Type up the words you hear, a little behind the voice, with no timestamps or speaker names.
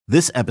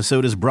This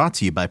episode is brought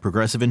to you by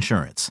Progressive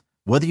Insurance.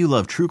 Whether you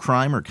love true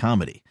crime or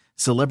comedy,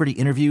 celebrity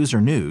interviews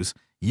or news,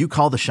 you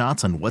call the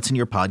shots on what's in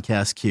your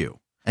podcast queue.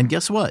 And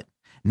guess what?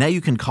 Now you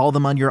can call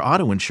them on your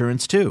auto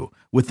insurance too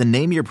with the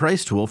Name Your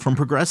Price tool from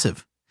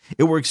Progressive.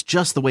 It works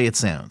just the way it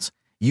sounds.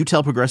 You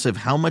tell Progressive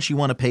how much you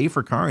want to pay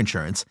for car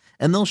insurance,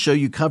 and they'll show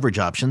you coverage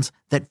options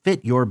that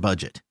fit your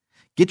budget.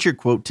 Get your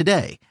quote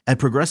today at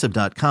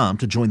Progressive.com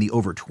to join the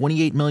over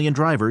 28 million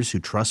drivers who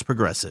trust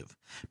Progressive.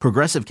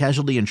 Progressive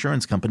Casualty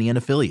Insurance Company and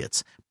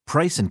Affiliates.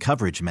 Price and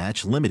coverage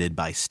match limited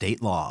by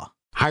state law.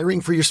 Hiring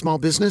for your small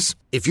business?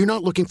 If you're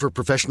not looking for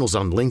professionals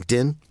on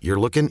LinkedIn, you're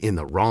looking in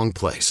the wrong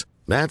place.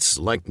 That's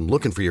like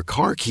looking for your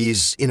car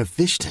keys in a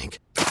fish tank.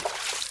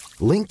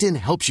 LinkedIn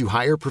helps you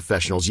hire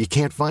professionals you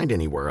can't find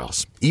anywhere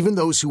else, even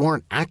those who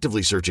aren't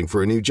actively searching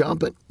for a new job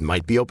but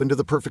might be open to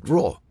the perfect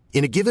role.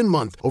 In a given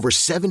month, over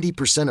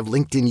 70% of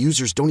LinkedIn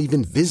users don't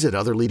even visit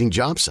other leading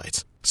job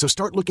sites. So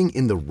start looking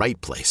in the right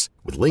place.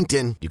 With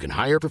LinkedIn, you can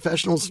hire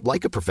professionals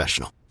like a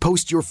professional.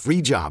 Post your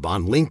free job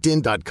on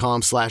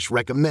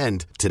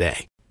linkedin.com/recommend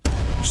today.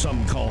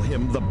 Some call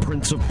him the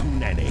Prince of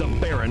Punani, the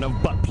Baron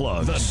of Butt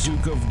Plugs, the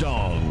Duke of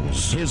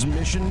Dongs. His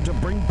mission to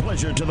bring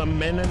pleasure to the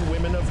men and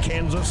women of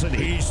Kansas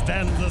City. He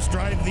stands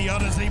astride the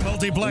Odyssey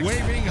Multiplex,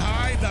 waving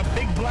high the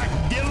big black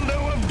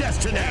dildo of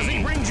destiny. As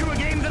he brings you a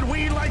game that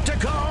we like to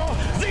call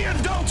the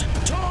Adult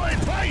Toy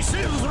Price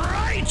is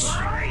Right.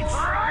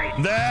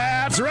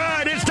 That's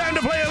right. It's time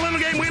to play a little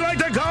game we like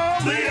to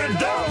call the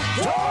Adult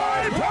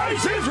Toy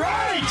Price is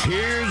Right.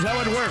 Here's how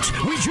it works.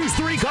 We choose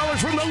 3 callers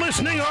from the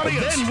listening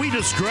audience. Then we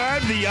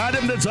describe the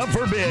item that's up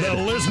for bid. The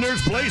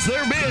listeners place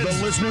their bids.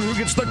 The listener who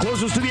gets the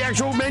closest to the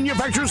actual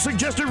manufacturer's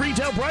suggested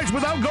retail price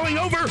without going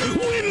over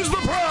wins the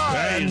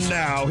prize. And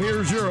now,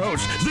 here's your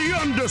host, the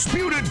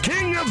undisputed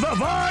king of the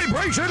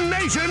Vibration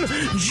Nation,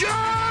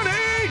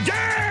 Johnny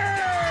Dare!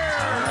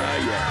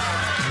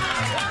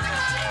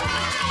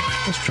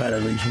 Let's try to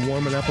at least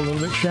warm it up a little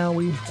bit, shall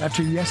we?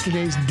 After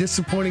yesterday's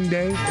disappointing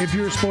day, if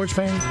you're a sports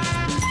fan.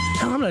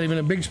 Hell, I'm not even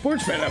a big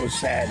sports fan. I was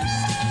sad.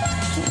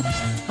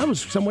 I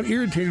was somewhat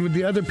irritated with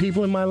the other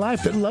people in my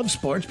life that love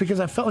sports because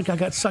I felt like I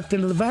got sucked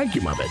into the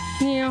vacuum of it.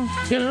 Yeah.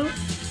 You know?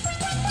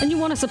 And you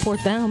want to support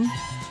them.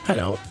 I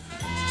don't.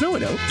 No, I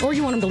don't. Or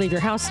you want them to leave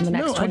your house in the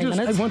next 20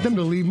 minutes. I want them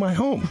to leave my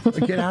home.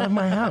 Get out of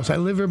my house. I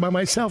live here by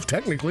myself,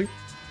 technically.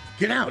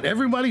 Get out.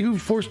 Everybody who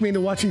forced me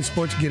into watching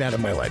sports, get out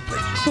of my life,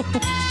 please.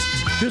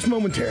 Just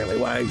momentarily,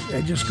 while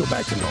I just go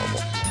back to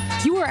normal.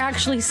 You were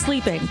actually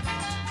sleeping.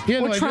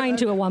 Yeah, or trying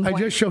to at one point. I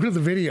just showed her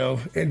the video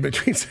in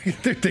between.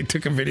 They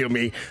took a video of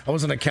me. I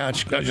was on the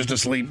couch. I was just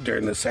asleep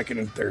during the second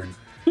and third.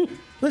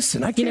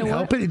 Listen, I can't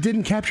help it. It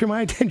didn't capture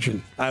my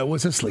attention. I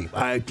was asleep.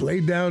 I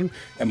laid down,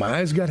 and my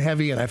eyes got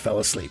heavy, and I fell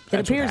asleep. It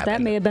appears that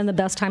may have been the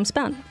best time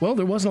spent. Well,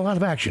 there wasn't a lot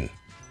of action.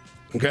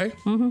 Okay?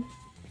 Mm-hmm.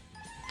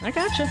 I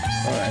gotcha.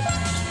 All right.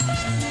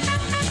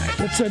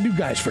 Let's do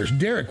guys first.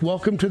 Derek,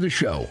 welcome to the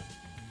show.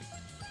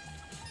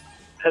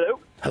 Hello.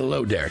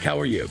 Hello, Derek. How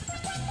are you?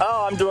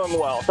 Oh, I'm doing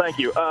well. Thank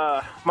you.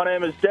 My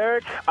name is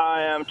Derek.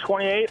 I am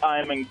 28. I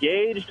am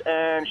engaged,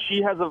 and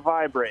she has a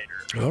vibrator.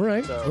 All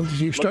right. So, well,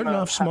 you're starting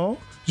off small.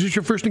 Is this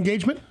your first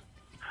engagement?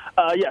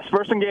 Yes,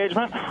 first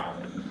engagement.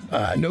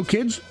 No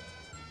kids?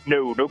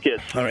 No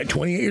kids. All right,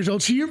 28 years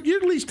old. So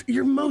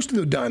you're most of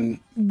the done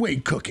way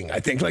cooking, I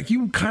think. Like,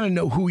 you kind of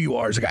know who you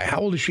are as a guy. How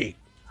old is she?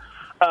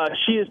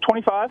 She is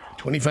 25.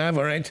 25,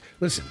 all right.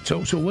 Listen,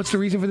 so what's the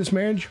reason for this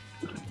marriage?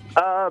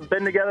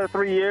 Been together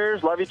 3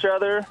 years, love each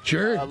other.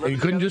 Sure. And you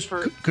couldn't just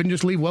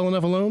leave well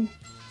enough alone?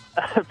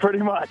 Pretty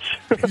much.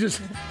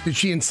 Did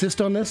she insist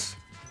on this?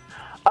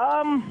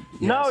 Yes.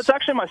 No, it's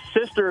actually my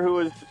sister who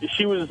was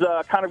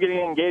kind of getting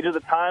engaged at the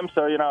time,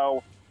 so, you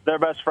know, they're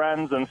best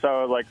friends, and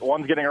so, like,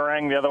 one's getting a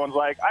ring, the other one's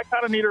like, I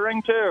kind of need a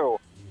ring, too.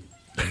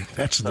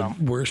 That's the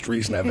worst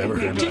reason I've ever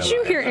heard. Did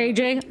you hear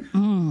AJ?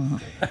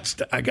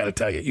 I got to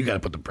tell you got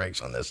to put the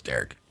brakes on this,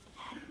 Derek.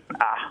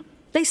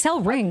 They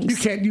sell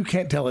rings. You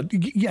can't tell it.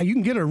 Yeah, you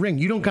can get her a ring.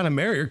 You don't got to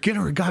marry her. Get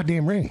her a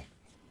goddamn ring.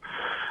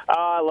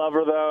 I love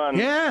her, though. And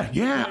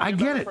yeah, I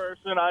get it.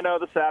 Person, I know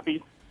the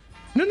sappy.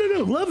 No.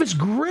 Love is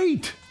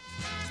great.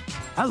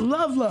 I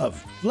love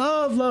love.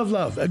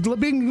 Love.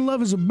 Being in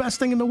love is the best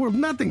thing in the world.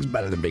 Nothing's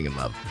better than being in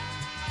love.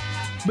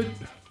 But,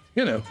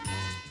 you know,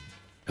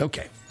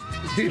 okay.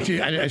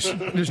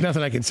 There's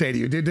nothing I can say to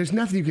you. There's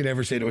nothing you can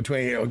ever say to a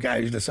 28-year-old guy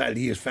who's decided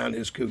he has found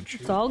his cooch.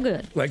 It's all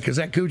good. Like, because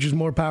that cooch is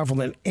more powerful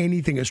than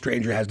anything a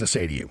stranger has to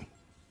say to you.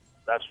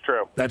 That's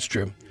true. That's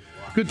true.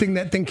 Good thing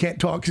that thing can't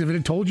talk, because if it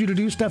had told you to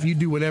do stuff, you'd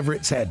do whatever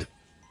it said.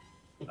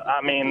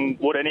 I mean,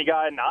 would any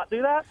guy not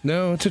do that?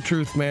 No, it's the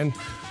truth, man.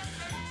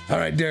 All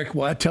right, Derek,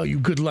 well, I tell you,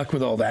 good luck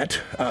with all that.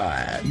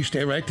 You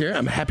stay right there.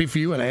 I'm happy for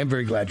you, and I am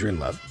very glad you're in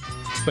love.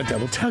 But I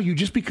will tell you,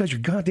 just because your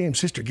goddamn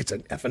sister gets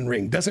an effing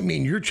ring doesn't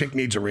mean your chick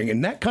needs a ring.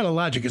 And that kind of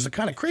logic is the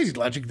kind of crazy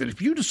logic that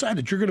if you decide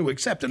that you're going to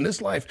accept in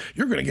this life,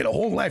 you're going to get a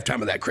whole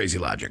lifetime of that crazy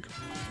logic.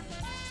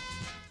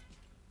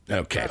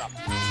 Okay.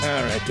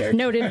 All right, Derek.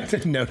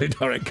 Noted. Noted.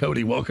 All right,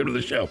 Cody, welcome to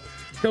the show.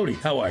 Cody,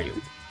 how are you?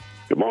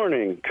 Good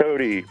morning.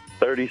 Cody,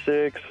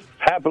 36,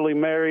 happily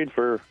married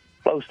for,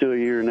 close to a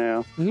year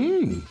now.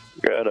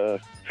 Got a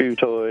few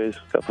toys,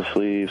 couple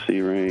sleeves,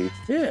 C-ring.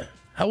 Yeah.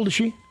 How old is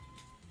she?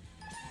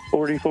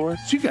 44.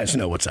 So you guys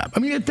know what's up. I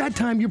mean, at that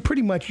time, you're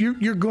pretty much,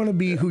 you're going to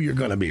be who you're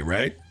going to be,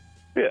 right?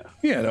 Yeah.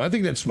 Yeah, no, I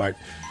think that's smart.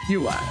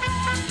 You,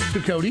 so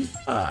Cody,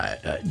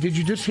 did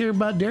you just hear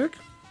about Derek?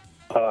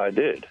 I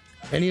did.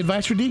 Any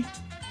advice for D?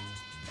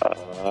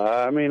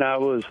 I mean, I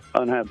was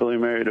unhappily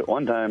married at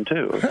one time,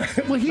 too.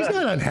 Well, he's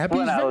not unhappy.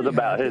 When I was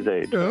about his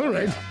age. All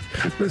right.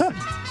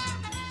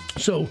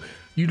 So,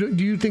 do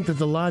you think that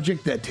the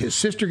logic that his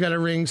sister got a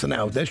ring, so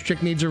now this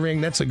chick needs a ring,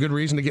 that's a good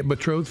reason to get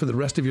betrothed for the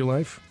rest of your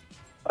life?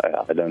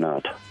 I do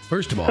not.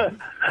 First of all,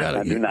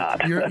 I do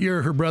not.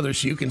 You're her brother,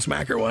 so you can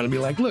smack her one and be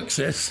like, look,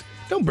 sis,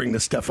 don't bring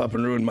this stuff up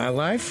and ruin my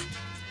life.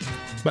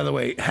 By the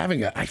way,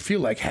 I feel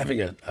like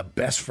having a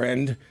best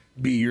friend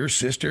be your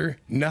sister,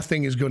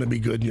 nothing is going to be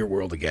good in your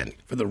world again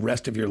for the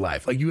rest of your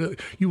life. Like you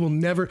will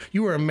never,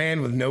 you are a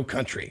man with no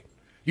country.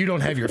 You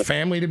don't have your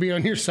family to be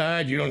on your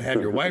side. You don't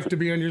have your wife to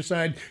be on your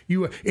side.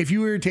 If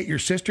you irritate your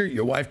sister,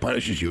 your wife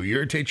punishes you. You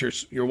irritate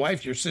your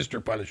wife, your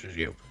sister punishes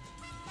you.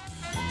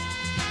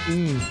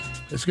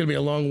 It's going to be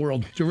a long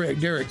world.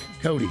 Derek,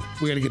 Cody,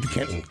 we got to get to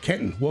Kenton.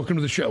 Kenton, welcome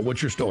to the show.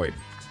 What's your story?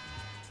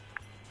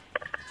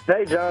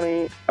 Hey,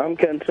 Johnny. I'm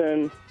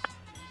Kenton,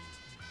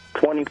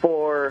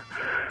 24.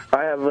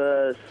 I have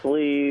a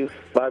sleeve,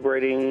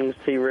 vibrating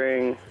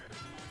C-ring.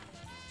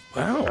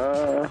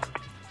 Wow.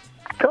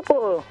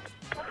 Couple of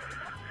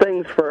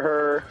things for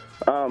her.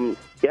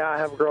 Yeah, I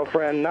have a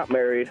girlfriend, not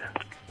married.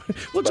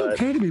 Well, it's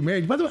okay to be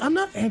married. By the way, I'm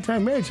not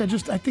anti-marriage. I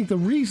think the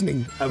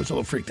reasoning, I was a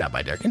little freaked out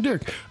by Derek. And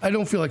Derek, I don't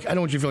want you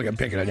to feel like I'm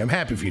picking on you. I'm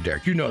happy for you,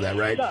 Derek. You know that,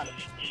 right?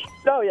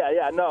 No,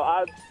 yeah. No,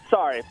 I'm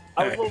sorry.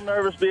 I was a little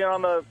nervous being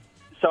on the,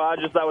 so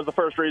that was the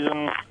first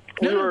reason.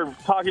 We were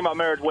talking about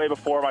marriage way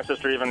before my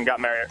sister even got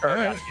married. All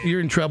right.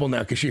 You're in trouble now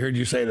because she heard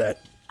you say that.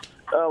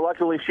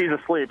 Luckily, she's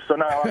asleep, so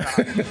no, I'm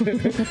not.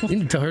 You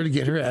need to tell her to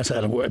get her ass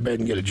out of bed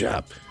and get a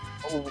job.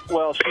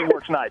 Well, she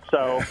works nights,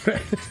 so.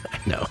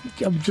 No,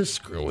 I'm just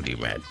screwing with you,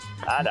 man.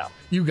 I know.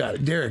 You got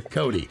it. Derek,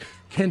 Cody,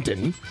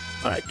 Kenton.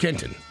 All right,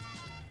 Kenton.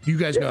 You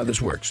guys know how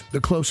this works.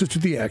 The closest to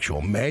the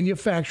actual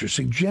manufacturer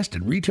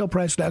suggested retail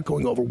price not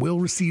going over will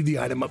receive the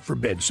item up for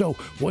bid. So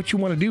what you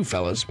want to do,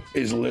 fellas,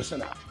 is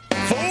listen up.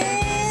 For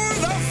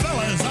the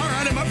fellas, our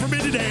item up for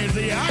bid today is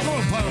the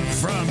Aqua Pump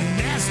from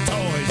Nest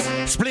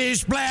Toys.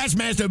 Splish splash,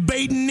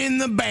 masturbating in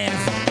the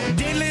bath,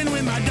 diddling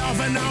with my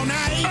dolphin all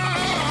night.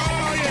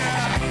 Oh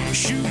yeah,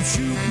 shoot,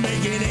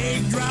 making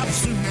egg drop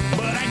soup,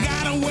 but I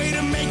got a way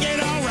to make it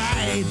all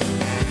right.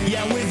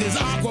 Yeah, with his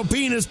aqua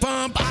penis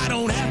pump, I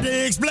don't have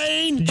to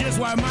explain just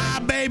why my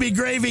baby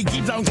gravy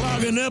keeps on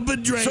clogging up a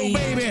drain. So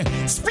baby,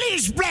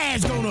 splish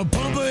splash, gonna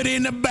pump it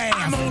in the bath.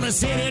 I'm gonna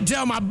sit here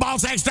till my ball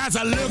sack starts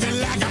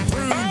looking like a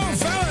prune. Oh,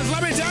 fellas,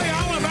 let me tell you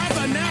all about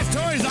the Nest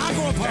Toys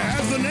Aqua Pump.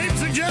 As the name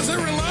suggests, it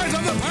relies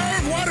on the power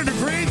of water to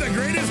create the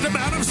greatest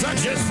amount of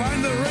suction. Just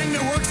find the ring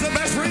that works the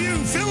best for you.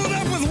 Fill it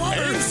up with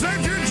water.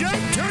 Insert your jug,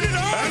 turn it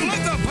on, and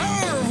let the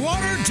power of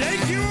water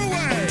take you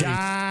away.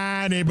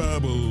 Tiny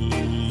bubbles.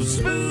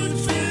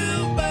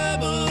 Spoon-filled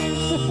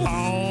bubbles.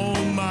 Oh,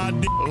 my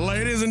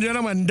ladies and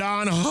gentlemen,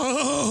 Don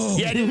Ho.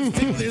 Yeah, just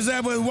fill this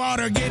up with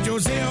water, get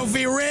yourself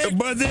erect.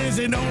 But this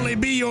can only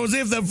be yours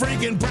if the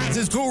freaking price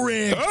is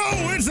correct.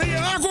 Oh, it's the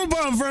Aqua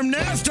Pump from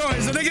Nest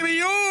Toys, and it can be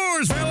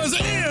yours, fellas,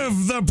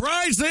 if the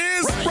price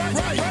is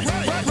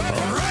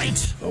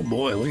right. Oh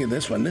boy, look at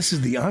this one. This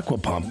is the Aqua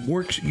Pump.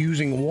 Works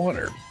using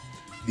water.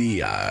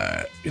 The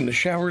in the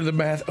shower, the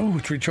bath. Oh,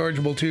 it's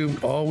rechargeable too.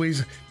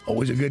 Always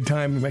a good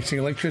time mixing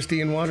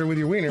electricity and water with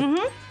your wiener.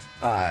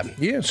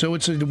 Yeah, so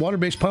it's a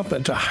water-based pump.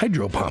 It's a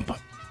hydro pump.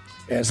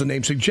 As the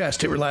name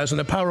suggests, it relies on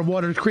the power of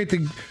water to create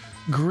the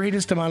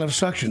greatest amount of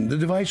suction. The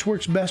device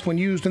works best when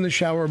used in the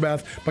shower or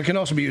bath, but can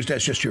also be used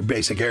as just your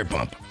basic air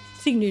pump.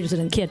 So you can use it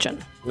in the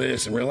kitchen.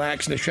 Listen,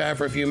 relax in the shower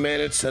for a few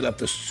minutes. Set up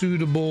the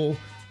suitable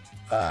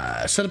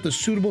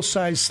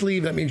size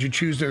sleeve. That means you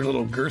choose their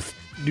little girth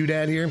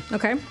doodad here.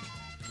 Okay.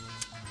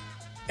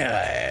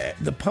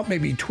 The pump may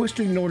be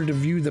twisted in order to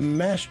view the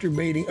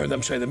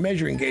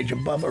measuring gauge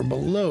above or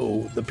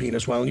below the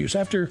penis while in use.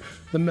 After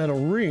the metal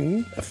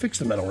ring, affix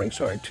the metal ring,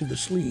 to the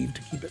sleeve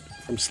to keep it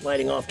from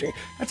sliding off.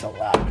 That's a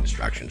lot of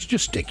instructions.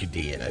 Just stick your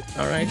D in it,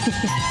 all right?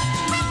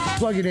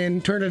 Plug it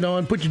in, turn it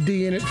on, put your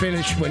D in it,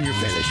 finish when you're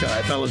finished. All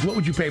right, fellas, what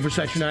would you pay for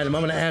such an item?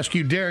 I'm going to ask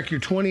you, Derek, you're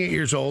 28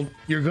 years old.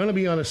 You're going to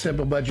be on a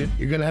simple budget.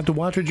 You're going to have to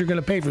watch what you're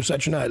going to pay for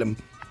such an item.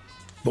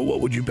 But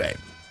what would you pay?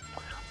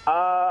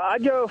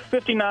 I'd go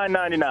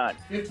 $59.99.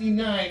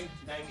 $59.99.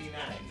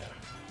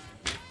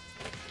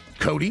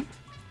 Cody?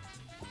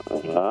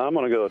 I'm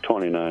going to go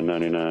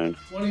 $29.99.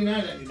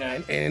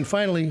 $29.99. And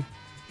finally,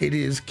 it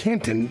is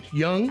Kenton,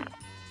 young,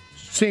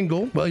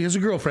 single, well, he has a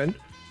girlfriend,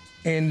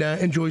 and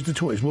enjoys the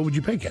toys. What would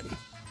you pay, Kenton?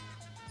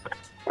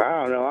 I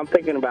don't know. I'm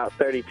thinking about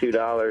 $32.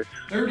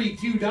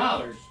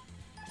 $32?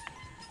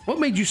 What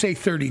made you say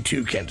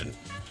 32, Kenton?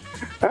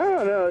 I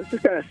don't know. It's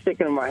just kind of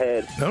sticking in my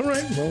head. All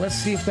right. Well, let's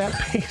see if that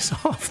pays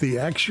off. The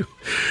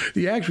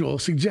actual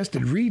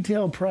suggested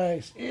retail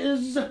price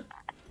is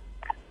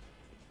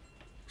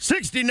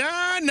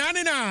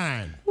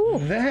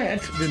 $69.99.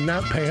 That did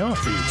not pay off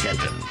for you,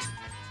 Kenton.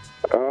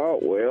 Oh,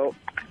 well.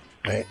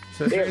 Right.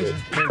 So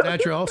turns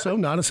out you're also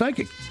not a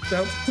psychic.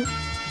 So,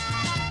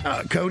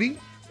 Cody,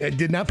 it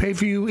did not pay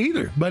for you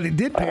either, but it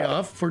did pay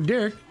off for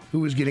Derek, who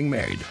was getting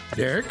married.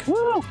 Derek,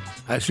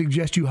 I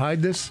suggest you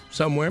hide this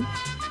somewhere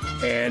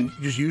and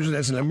just use it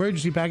as an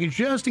emergency package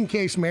just in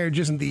case marriage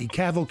isn't the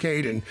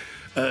cavalcade and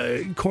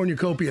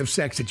cornucopia of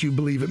sex that you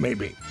believe it may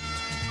be.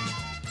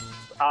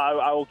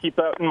 I will keep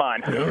that in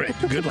mind. All right.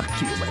 Good luck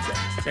to you, my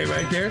friend. Stay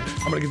right there.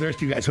 I'm going to get the rest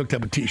of you guys hooked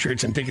up with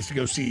T-shirts and tickets to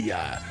go see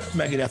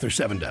Megadeth or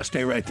Seven Dust.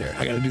 Stay right there.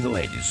 I got to do the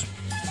ladies.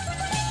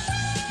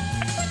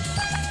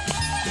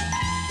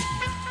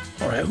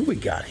 All right. Who we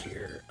got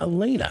here?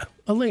 Elena.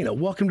 Elena,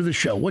 welcome to the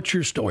show. What's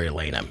your story,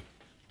 Elena?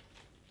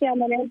 Yeah,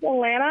 my name's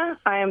Alana.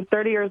 I am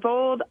 30 years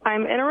old.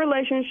 I'm in a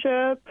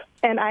relationship,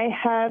 and I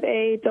have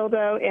a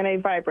dildo and a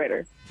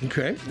vibrator.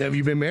 Okay. Have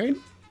you been married?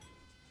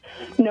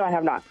 No, I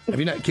have not. Have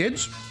you not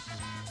kids?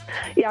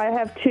 Yeah, I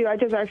have two. I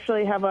just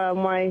actually have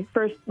my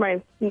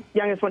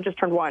youngest one just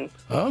turned 1.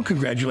 Oh,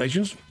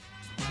 congratulations.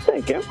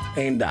 Thank you.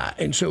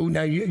 And so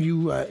now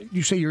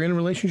you say you're in a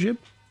relationship?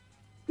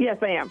 Yes,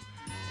 I am.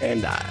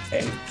 And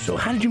so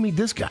how did you meet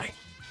this guy?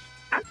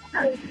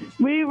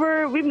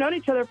 We've known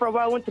each other for a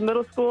while, went to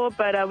middle school,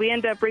 but we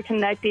ended up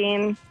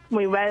reconnecting.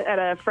 We met at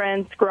a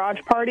friend's garage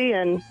party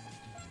and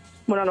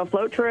went on a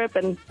float trip,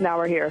 and now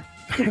we're here.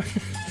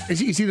 Is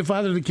he the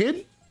father of the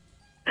kid?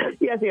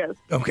 Yes, he is.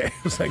 Okay.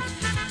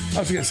 I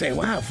was going to say,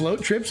 wow,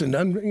 float trips and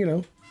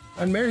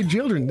unmarried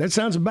children. That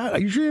sounds about. Are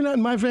you sure you're not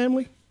in my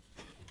family?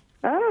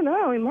 I don't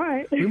know. We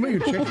might. We may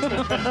check. All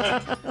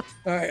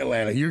right,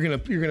 Alana, you're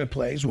gonna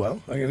play as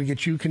well. I'm gonna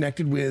get you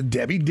connected with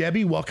Debbie.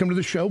 Debbie, welcome to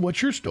the show.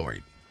 What's your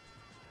story?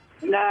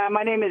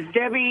 My name is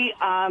Debbie.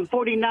 I'm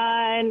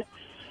 49.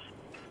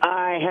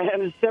 I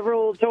have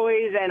several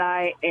toys, and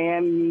I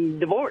am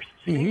divorced.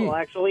 Single,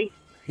 actually.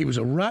 He was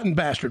a rotten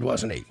bastard,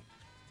 wasn't he?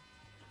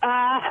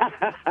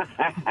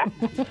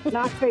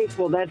 Not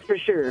faithful, that's for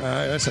sure. All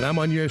right, listen, I'm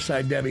on your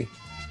side, Debbie.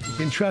 You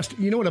can trust.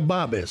 You know what a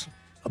Bob is?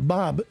 A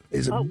Bob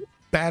is a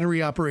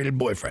battery-operated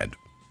boyfriend.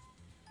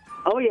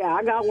 Oh, yeah,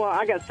 I got one.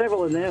 I got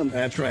several of them.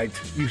 That's right.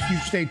 You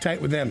stay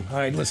tight with them. All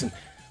right, listen.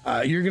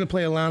 You're going to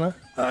play Alana.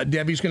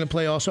 Debbie's going to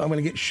play also. I'm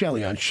going to get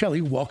Shelly on. Shelly,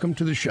 welcome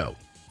to the show.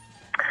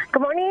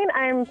 Good morning.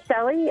 I'm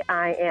Shelly.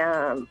 I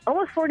am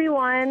almost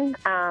 41.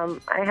 I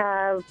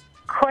have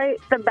quite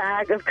the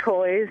bag of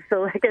toys,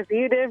 so like a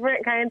few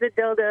different kinds of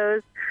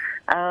dildos,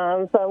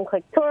 some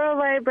clitoral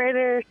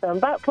vibrators, some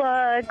butt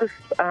plugs,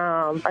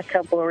 a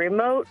couple of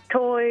remote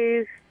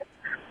toys.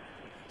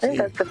 I think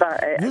that's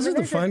about it. This is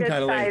the fun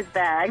kind of size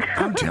bag.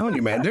 I'm telling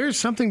you, man, there's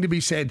something to be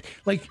said.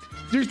 Like,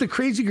 there's the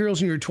crazy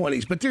girls in your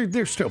 20s, but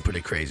they're still pretty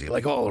crazy,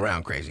 like all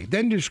around crazy.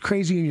 Then there's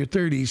crazy in your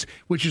 30s,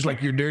 which is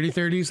like your dirty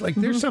 30s. Like,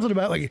 there's something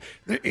about, like,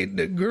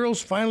 the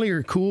girls finally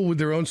are cool with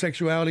their own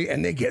sexuality,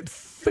 and they get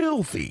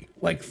filthy.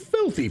 Like,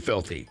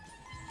 filthy.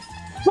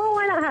 Well,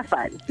 why not have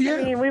fun? Yeah.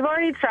 I mean, we've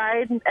already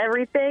tried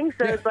everything,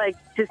 so it's like,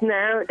 just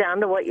narrow it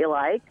down to what you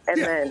like,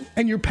 and then...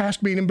 And you're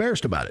past being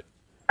embarrassed about it.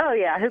 Oh,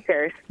 yeah, who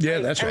cares? Yeah,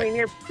 that's right. I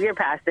mean, you're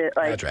past it.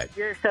 Like, that's right.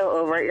 You're so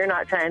over it. You're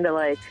not trying to,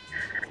 like...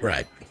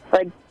 Right.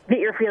 Like, get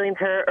your feelings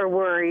hurt or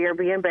worry or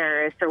be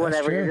embarrassed or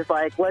whatever. true. You're just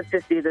like, let's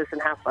just do this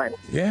and have fun.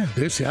 Yeah,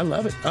 I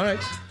love it. All right.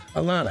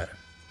 Alana,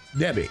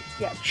 Debbie,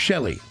 Yes.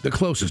 Shelly, the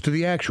closest to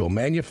the actual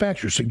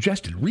manufacturer's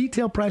suggested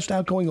retail price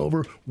without going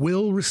over,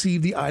 will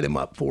receive the item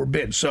up for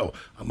bid. So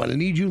I'm going to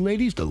need you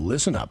ladies to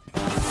listen up.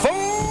 For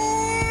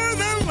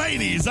the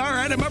ladies, our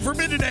item up for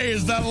bid today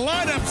is the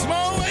Light Up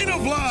Small Anal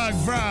Plug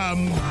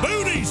from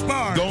Booty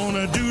Spark.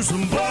 Gonna do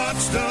some butt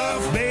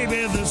stuff,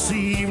 baby, this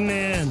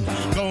evening.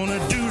 Gonna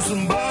do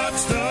some butt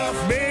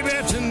stuff, baby,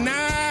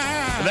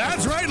 tonight.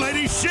 That's right,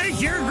 ladies.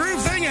 Shake your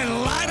groove thing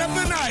and light up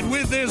the night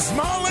with this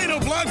small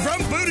anal plug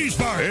from Booty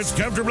Spark. It's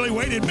comfortably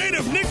weighted, made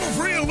of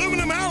nickel-free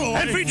aluminum alloy,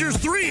 and features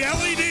 3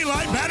 LED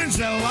light patterns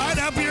to light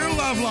up your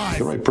love life.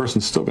 The right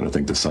person's still going to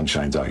think the sun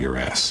shines out your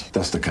ass.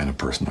 That's the kind of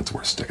person that's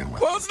worth sticking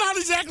with. Well, it's not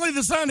exactly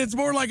the sun. It's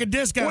more like a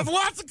disco with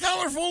lots of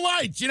colorful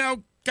lights,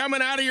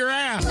 coming out of your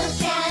ass.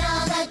 Look at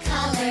all the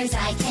colors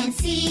I can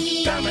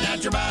see. Coming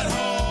out your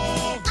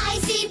butthole. I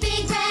see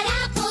big red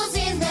apples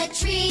in the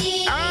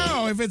tree.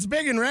 Oh, if it's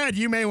big and red,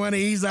 you may want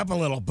to ease up a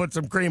little. Put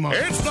some cream on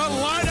it. It's the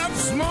Light Up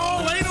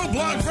Small Anal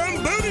Plug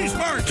from Booty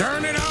Spark.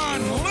 Turn it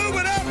on, lube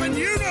it up, and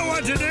you know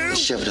what to do.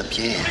 Shove it up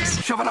your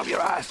ass. Shove it up your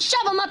ass.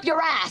 Shove them up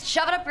your ass.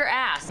 Shove it up your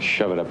ass.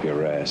 Shove it up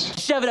your ass.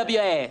 Shove it up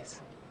your ass.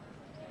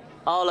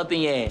 All up in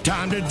your ass.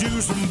 Time to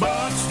do some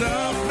butt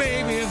stuff,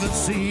 baby,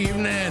 this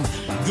evening.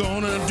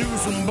 Gonna do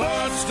some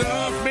butt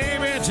stuff,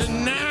 baby,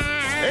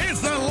 tonight. It's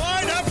the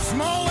Light Up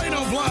Small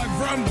Anal Plug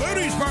from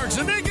Booty Sparks,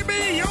 and it can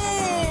be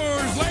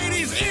yours,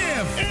 ladies,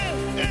 if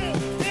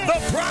the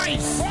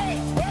price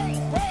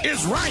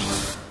is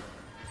right.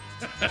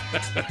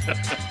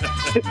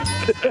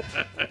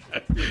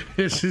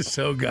 This is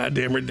so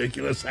goddamn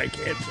ridiculous. I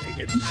can't take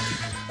it.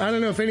 I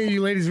don't know if any of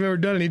you ladies have ever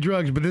done any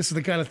drugs, but this is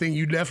the kind of thing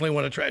you definitely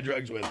want to try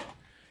drugs with.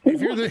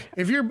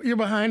 if you're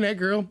behind that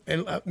girl,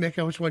 and Nick,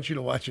 I just want you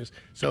to watch this.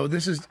 So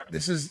this is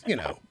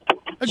a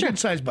good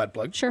sized butt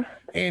plug. Sure.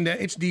 And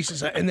it's decent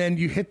size. And then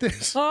you hit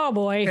this. Oh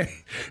boy.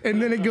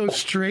 And then it goes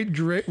straight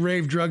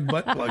rave drug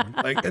butt plug.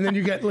 And then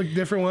you get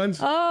different ones.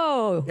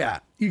 Oh. Yeah.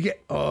 You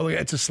get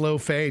it's a slow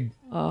fade.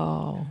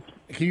 Oh.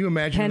 Can you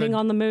imagine? Depending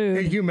on the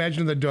mood. Can you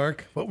imagine in the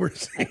dark what we're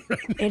seeing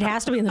right now? It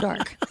has to be in the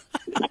dark.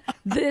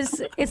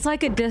 It's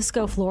like a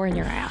disco floor in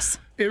your ass.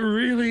 It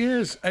really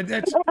is.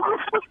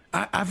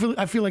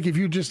 I feel like if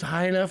you're just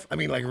high enough, I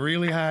mean, like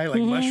really high,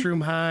 like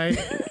mushroom high,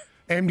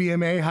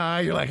 MDMA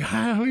high, you're like,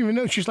 I don't even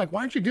know. She's like,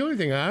 why don't you do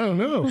anything? I don't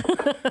know.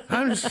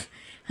 I'm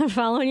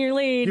following your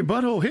lead. Your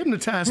butthole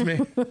hypnotized me.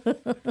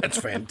 That's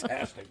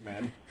fantastic,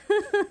 man.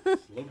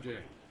 Slow J.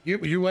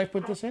 Your wife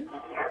put this in?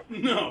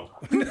 No.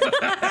 No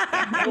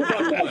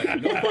butt play.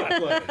 No butt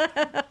play.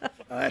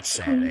 Oh, that's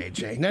sad,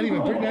 AJ. Not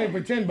even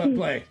pretend butt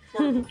play.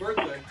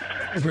 Birthday.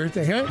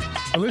 Birthday, huh?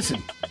 Well,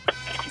 listen,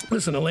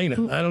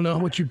 Elena. I don't know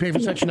what you'd pay for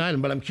such an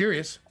item, but I'm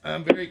curious.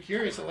 I'm very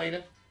curious,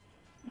 Elena.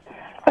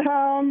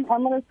 I'm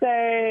gonna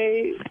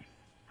say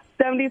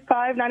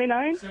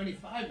 $75.99.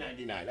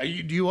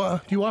 $75.99. Do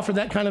you offer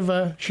that kind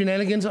of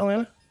shenanigans,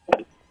 Elena?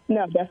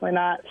 No, definitely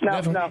not.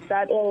 No,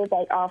 that is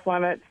like off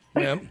limits.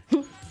 Yeah.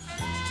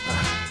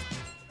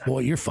 Boy,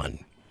 you're fun.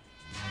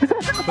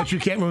 But you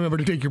can't remember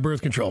to take your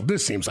birth control.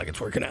 This seems like it's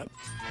working out.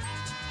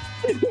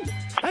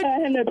 I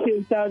had no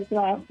too, so it's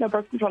no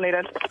birth control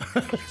needed.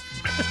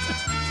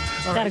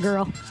 All Got a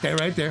girl. Stay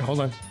right there.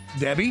 Hold on.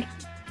 Debbie?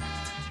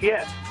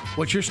 Yeah.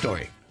 What's your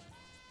story?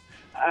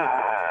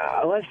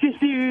 Let's just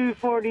do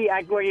 40.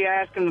 Were you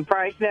asking the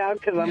price now?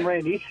 Because I'm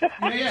ready.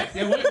 Yeah.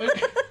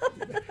 Wait.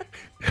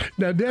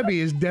 Now, Debbie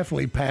is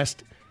definitely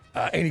past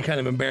any kind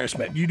of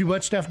embarrassment. You do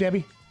what stuff,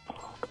 Debbie?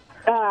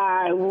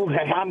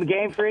 I'm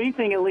game for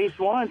anything at least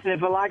once, and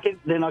if I like it,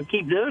 then I'll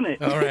keep doing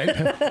it. All right.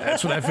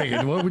 That's what I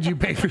figured. What would you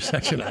pay for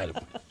such an item?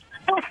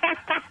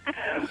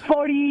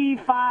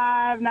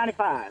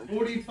 $45.95.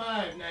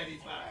 $45.95.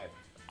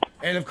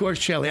 And, of course,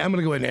 Shelly, I'm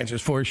going to go ahead and answer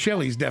this for her.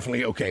 Shelly's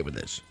definitely okay with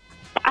this.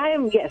 I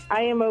am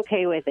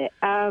okay with it.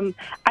 I'm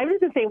just going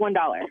to say $1.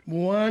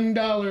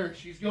 $1.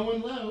 She's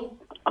going low.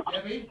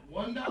 Debbie,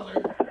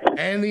 $1.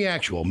 And the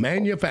actual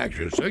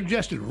manufacturer's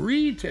suggested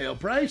retail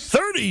price,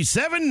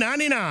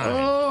 $37.99.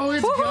 Oh,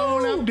 it's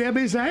going up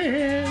Debbie's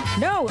ass.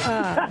 No.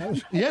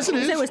 Yes, it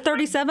is. It was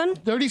 37?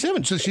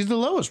 37. So she's the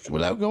lowest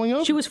without going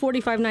over. She was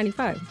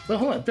 $45.95. Well,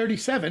 hold on.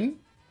 37.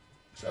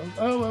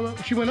 So,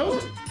 she went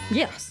over.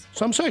 Yes.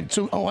 So I'm sorry.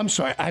 I'm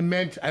sorry.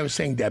 I was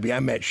saying Debbie. I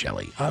meant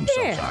Shelly. I'm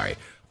so sorry.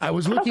 I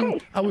was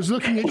looking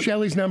at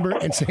Shelly's number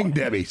and saying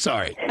Debbie.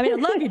 Sorry. I mean, I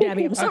love you,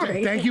 Debbie. I'm sorry.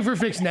 Okay, thank you for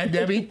fixing that,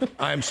 Debbie.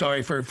 I'm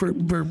sorry for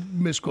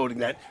misquoting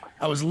that.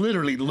 I was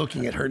literally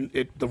looking at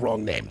the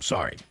wrong name.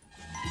 Sorry.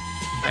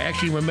 I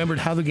actually remembered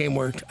how the game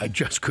worked. I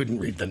just couldn't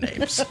read the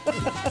names.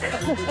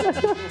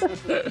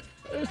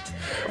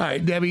 All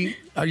right, Debbie,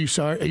 are you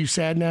sorry? Are you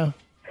sad now?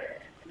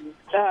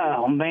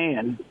 Oh,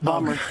 man.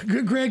 Bummer.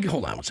 Greg,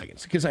 hold on one second,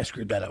 because I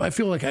screwed that up. I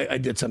feel like I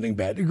did something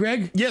bad.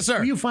 Greg? Yes, sir.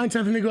 Will you find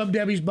something to go up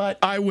Debbie's butt?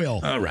 I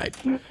will. All right.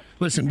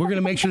 Listen, we're going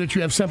to make sure that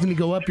you have something to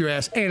go up your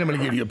ass, and I'm going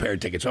to give you a pair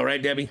of tickets. All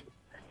right, Debbie?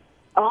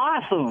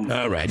 Awesome.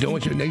 All right. Don't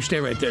want you to... You stay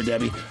right there,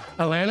 Debbie.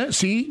 Alana,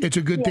 see? It's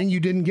a good thing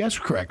you didn't guess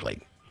correctly.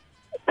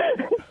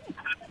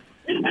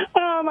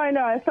 I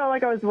know. I felt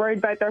like I was worried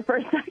back there for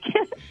a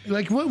second.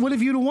 Like, what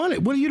if you'd have won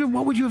it? What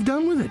would you have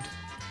done with it?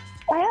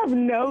 I have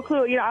no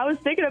clue. I was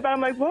thinking about it.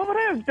 I'm like, what would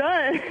I have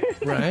done?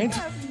 Right?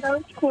 I have no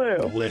clue.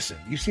 Listen,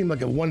 you seem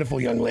like a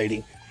wonderful young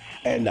lady,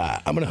 and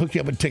I'm going to hook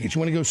you up with tickets. You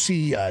want to go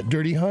see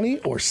Dirty Honey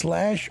or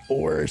Slash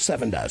or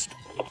Seven Dust?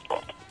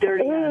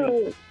 Dirty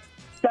Honey.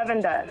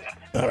 Seven Dust.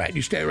 All right,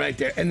 you stay right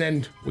there. And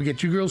then we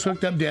get you girls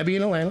hooked up, Debbie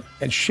and Alana.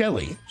 And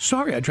Shelly,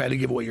 sorry I tried to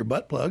give away your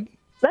butt plug.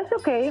 That's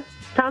okay.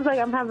 Sounds like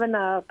I'm having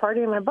a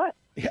party in my butt.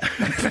 Yeah.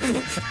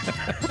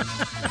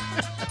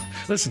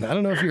 Listen, I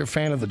don't know if you're a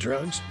fan of the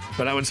drugs,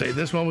 but I would say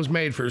this one was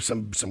made for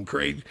some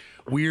great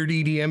weird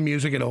EDM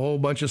music and a whole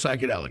bunch of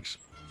psychedelics.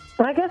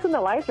 Well, I guess when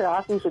the lights are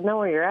off, you should know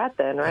where you're at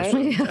then,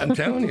 right? I'm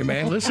telling you,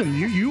 man. Listen,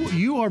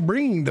 you are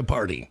bringing the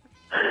party.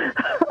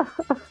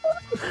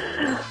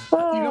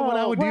 You know what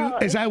I would do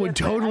is I would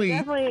totally.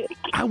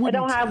 I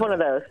don't have one of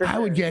those. I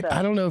would get.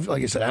 I don't know if,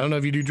 like I said, I don't know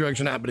if you do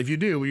drugs or not, but if you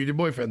do, with your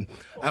boyfriend,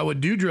 I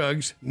would do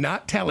drugs,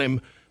 not tell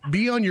him,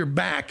 be on your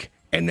back,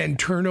 and then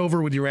turn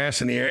over with your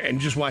ass in the air and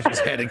just watch his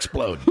head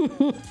explode.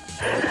 Well,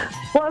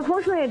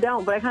 unfortunately, I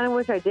don't, but I kind of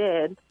wish I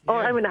did. Yeah.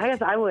 Or, I mean, I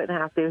guess I wouldn't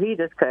have to. He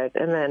just could,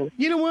 and then...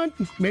 You know what?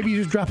 Maybe you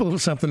just drop a little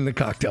something in the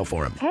cocktail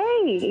for him.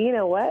 Hey, you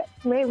know what?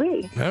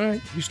 Maybe. All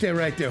right. You stay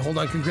right there. Hold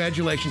on.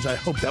 Congratulations. I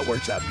hope that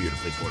works out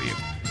beautifully for you.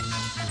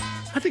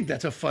 I think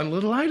that's a fun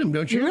little item,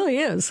 don't you? It really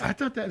is. I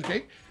thought that was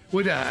great.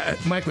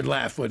 Mike would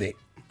laugh, wouldn't he?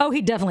 Oh,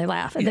 he'd definitely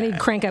laugh. And then he'd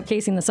crank up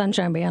Casey and the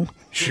Sunshine Band.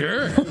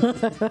 Sure.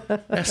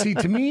 Now, see,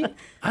 to me,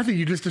 I think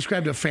you just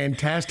described a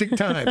fantastic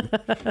time.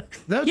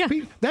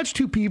 That's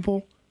two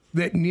people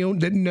that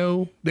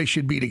know they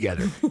should be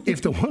together.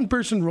 If the one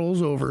person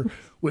rolls over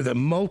with a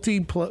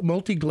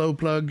multi-glow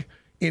plug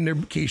in their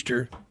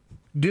keister,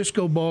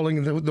 disco balling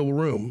in the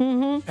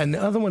room, and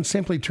the other one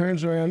simply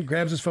turns around,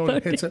 grabs his phone,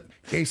 and hits it.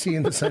 KC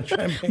and the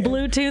Sunshine Band.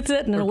 Bluetooth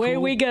it, and away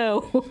we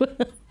go.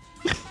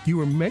 You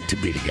were meant to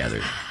be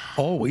together,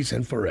 always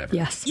and forever.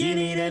 Yes. You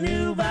need a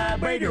new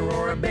vibrator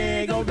or a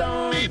big old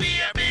dong. Maybe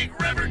a big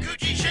rubber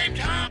Gucci-shaped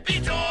humpy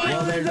toy.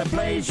 Well, there's a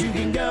place you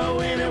can go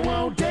and it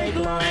won't take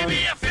long.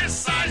 Maybe a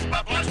fist-sized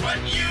bubbler's what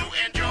you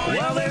enjoy.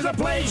 Well, there's a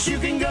place you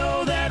can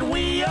go that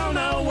we all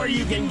know where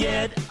you can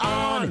get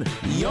on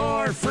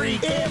your freak.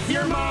 If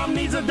your mom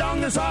needs a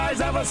dong the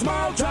size of a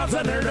small child,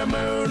 send her to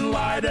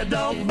Moonlight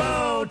Adult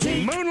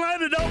Boutique.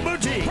 Moonlight Adult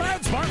Boutique,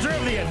 proud sponsor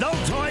of the Adult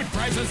Toy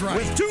Price is Right,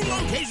 with 2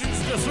 locations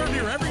to serve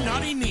your every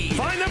naughty need.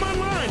 Find them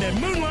online at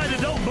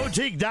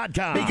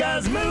moonlightadultboutique.com.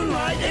 Because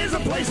Moonlight is a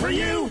place for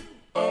you.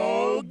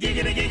 Oh,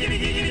 giggity, giggity,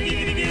 giggity,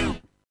 giggity, goo.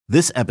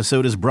 This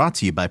episode is brought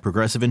to you by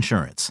Progressive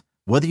Insurance.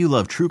 Whether you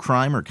love true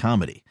crime or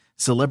comedy,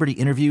 celebrity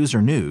interviews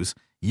or news,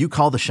 you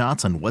call the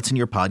shots on what's in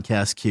your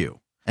podcast queue.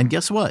 And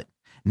guess what?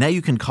 Now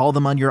you can call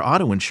them on your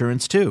auto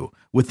insurance too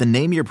with the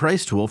Name Your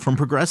Price tool from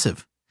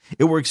Progressive.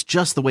 It works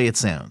just the way it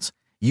sounds.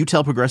 You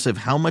tell Progressive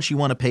how much you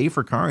want to pay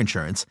for car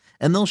insurance,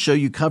 and they'll show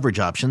you coverage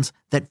options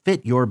that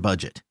fit your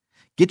budget.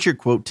 Get your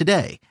quote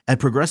today at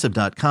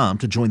Progressive.com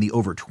to join the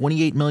over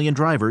 28 million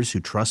drivers who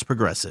trust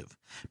Progressive.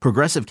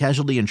 Progressive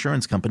Casualty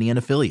Insurance Company and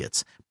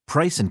Affiliates.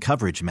 Price and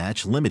coverage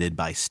match limited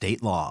by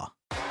state law.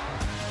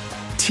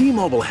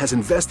 T-Mobile has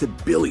invested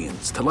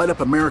billions to light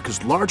up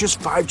America's largest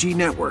 5G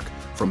network,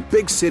 from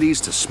big cities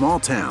to small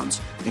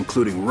towns,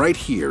 including right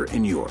here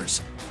in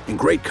yours. And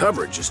great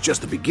coverage is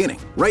just the beginning.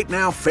 Right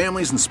now,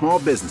 families and small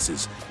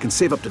businesses can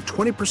save up to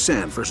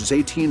 20% versus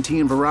AT&T and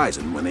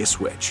Verizon when they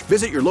switch.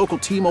 Visit your local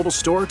T-Mobile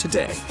store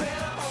today.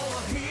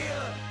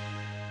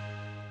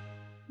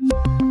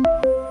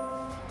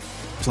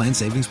 Plan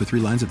savings with 3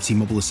 lines of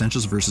T-Mobile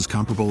Essentials versus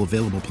comparable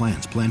available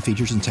plans. Plan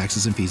features and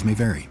taxes and fees may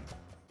vary.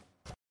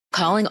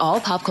 Calling all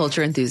pop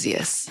culture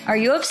enthusiasts. Are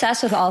you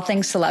obsessed with all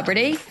things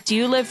celebrity? Do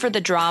you live for the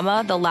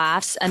drama, the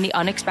laughs, and the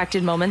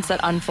unexpected moments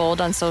that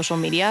unfold on social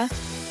media?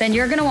 Then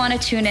you're going to want to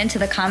tune in to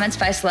the Comments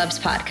by Celebs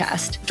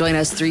podcast. Join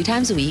us 3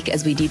 times a week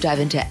as we deep dive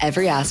into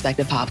every aspect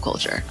of pop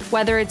culture.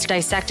 Whether it's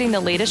dissecting the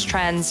latest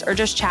trends or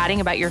just chatting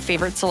about your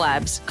favorite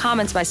celebs,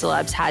 Comments by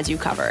Celebs has you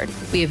covered.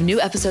 We have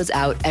new episodes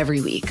out every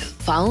week.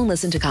 Follow and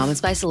listen to Comments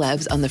by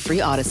Celebs on the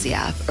free Odyssey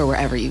app or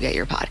wherever you get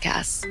your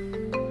podcasts.